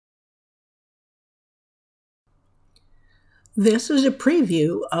This is a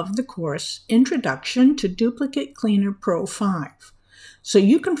preview of the course Introduction to Duplicate Cleaner Pro 5, so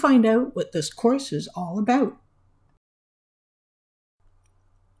you can find out what this course is all about.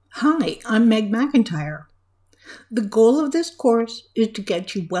 Hi, I'm Meg McIntyre. The goal of this course is to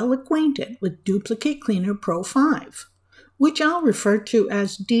get you well acquainted with Duplicate Cleaner Pro 5, which I'll refer to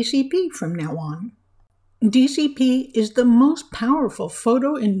as DCP from now on. DCP is the most powerful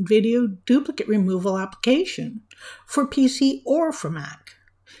photo and video duplicate removal application for PC or for Mac.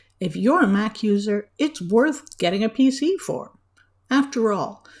 If you're a Mac user, it's worth getting a PC for. After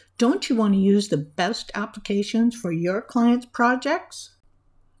all, don't you want to use the best applications for your clients' projects?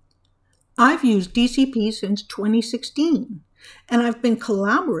 I've used DCP since 2016, and I've been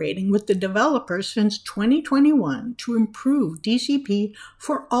collaborating with the developers since 2021 to improve DCP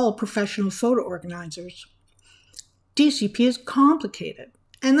for all professional photo organizers. DCP is complicated,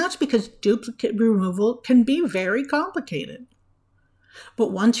 and that's because duplicate removal can be very complicated.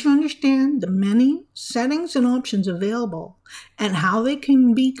 But once you understand the many settings and options available and how they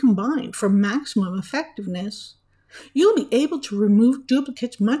can be combined for maximum effectiveness, you'll be able to remove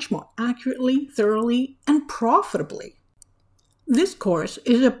duplicates much more accurately, thoroughly, and profitably. This course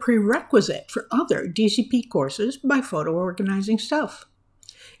is a prerequisite for other DCP courses by Photo Organizing Stuff.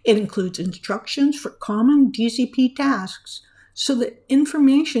 It includes instructions for common DCP tasks so that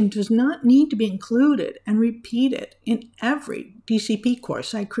information does not need to be included and repeated in every DCP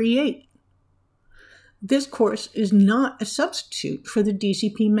course I create. This course is not a substitute for the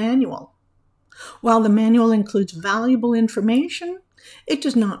DCP manual. While the manual includes valuable information, it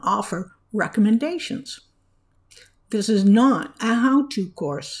does not offer recommendations. This is not a how-to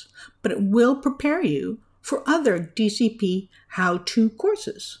course, but it will prepare you for other DCP how-to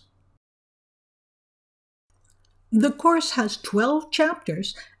courses. The course has 12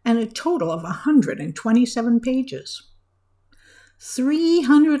 chapters and a total of 127 pages.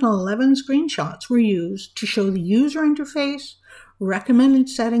 311 screenshots were used to show the user interface, recommended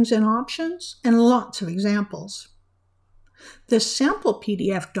settings and options, and lots of examples. The sample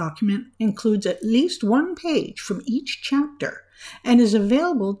PDF document includes at least one page from each chapter and is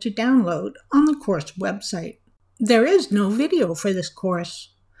available to download on the course website. There is no video for this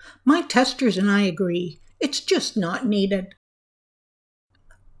course. My testers and I agree, it's just not needed.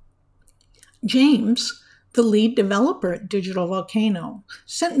 James, the lead developer at Digital Volcano,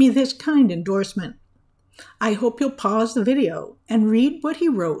 sent me this kind endorsement. I hope you'll pause the video and read what he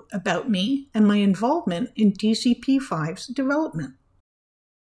wrote about me and my involvement in DCP-5's development.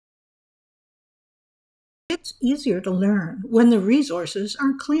 It's easier to learn when the resources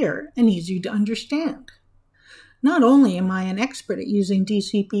are clear and easy to understand. Not only am I an expert at using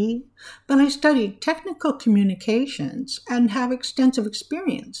DCP, but I studied technical communications and have extensive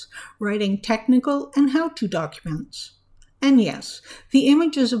experience writing technical and how-to documents. And yes, the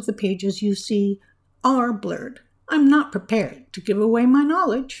images of the pages you see are blurred. I'm not prepared to give away my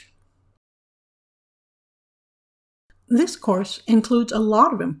knowledge. This course includes a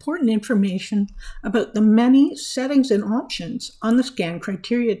lot of important information about the many settings and options on the Scan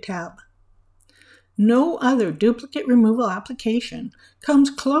Criteria tab. No other duplicate removal application comes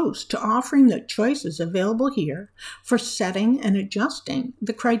close to offering the choices available here for setting and adjusting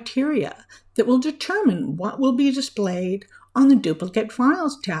the criteria that will determine what will be displayed on the Duplicate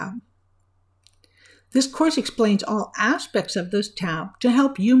Files tab. This course explains all aspects of this tab to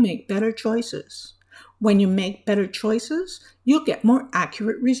help you make better choices. When you make better choices, you'll get more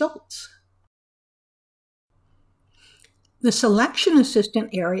accurate results. The Selection Assistant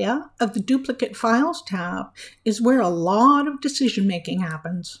area of the Duplicate Files tab is where a lot of decision-making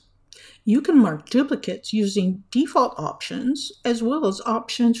happens. You can mark duplicates using default options as well as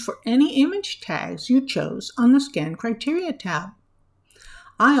options for any image tags you chose on the Scan Criteria tab.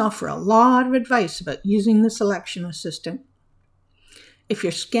 I offer a lot of advice about using the Selection Assistant. If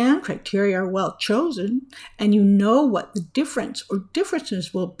your scan criteria are well chosen and you know what the difference or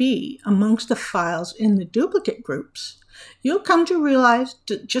differences will be amongst the files in the duplicate groups, you'll come to realize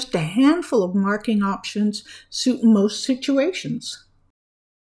that just a handful of marking options suit most situations.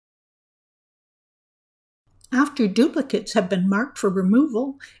 After duplicates have been marked for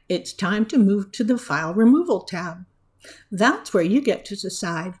removal, it's time to move to the File Removal tab. That's where you get to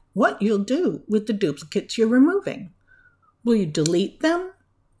decide what you'll do with the duplicates you're removing. Will you delete them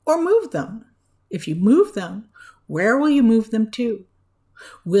or move them? If you move them, where will you move them to?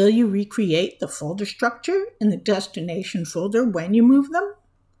 Will you recreate the folder structure in the destination folder when you move them?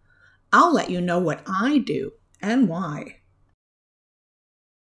 I'll let you know what I do and why.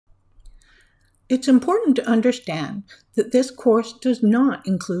 It's important to understand that this course does not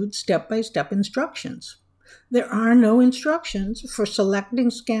include step-by-step instructions. There are no instructions for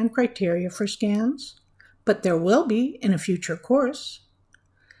selecting scan criteria for scans, but there will be in a future course.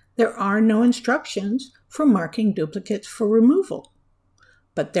 There are no instructions for marking duplicates for removal,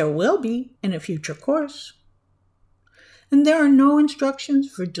 but there will be in a future course. And there are no instructions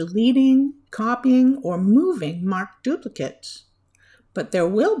for deleting, copying, or moving marked duplicates, but there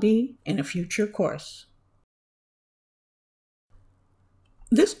will be in a future course.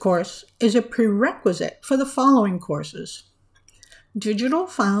 This course is a prerequisite for the following courses: Digital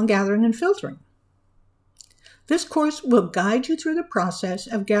File Gathering and Filtering. This course will guide you through the process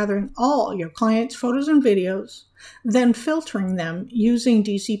of gathering all your clients' photos and videos, then filtering them using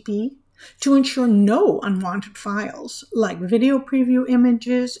DCP to ensure no unwanted files like video preview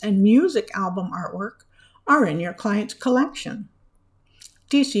images and music album artwork are in your client's collection.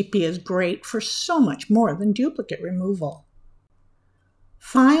 DCP is great for so much more than duplicate removal.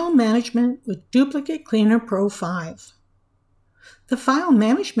 File Management with Duplicate Cleaner Pro 5. The file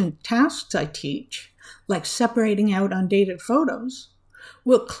management tasks I teach, like separating out undated photos,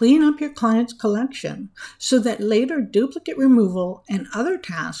 will clean up your client's collection so that later duplicate removal and other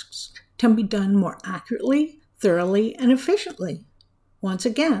tasks can be done more accurately, thoroughly, and efficiently. Once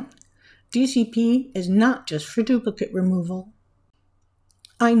again, DCP is not just for duplicate removal.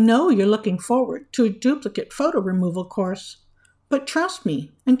 I know you're looking forward to a duplicate photo removal course, but trust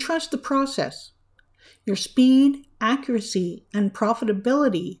me and trust the process. Your speed, accuracy, and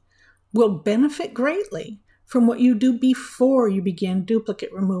profitability will benefit greatly from what you do before you begin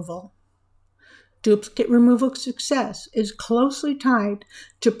duplicate removal. Duplicate removal success is closely tied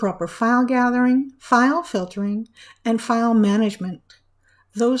to proper file gathering, file filtering, and file management.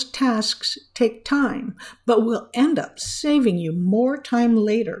 Those tasks take time, but will end up saving you more time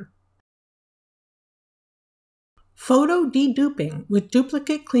later. Photo de-duping with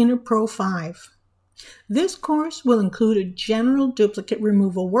Duplicate Cleaner Pro 5. This course will include a general duplicate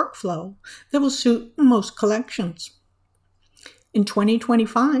removal workflow that will suit most collections. In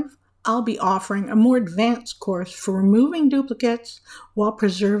 2025, I'll be offering a more advanced course for removing duplicates while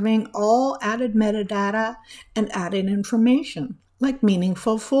preserving all added metadata and added information, like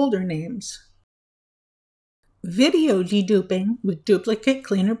meaningful folder names. Video de-duping with Duplicate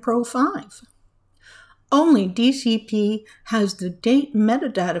Cleaner Pro 5. Only DCP has the date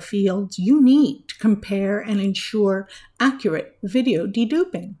metadata fields you need to compare and ensure accurate video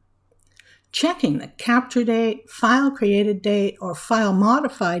deduping. Checking the capture date, file created date, or file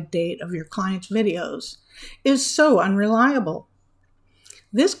modified date of your client's videos is so unreliable.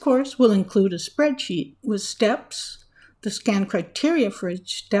 This course will include a spreadsheet with steps, the scan criteria for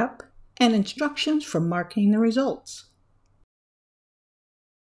each step, and instructions for marking the results.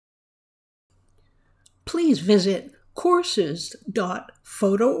 Please visit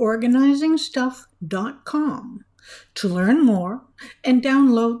courses.photoorganizingstuff.com to learn more and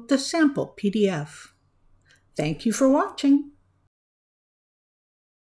download the sample PDF. Thank you for watching.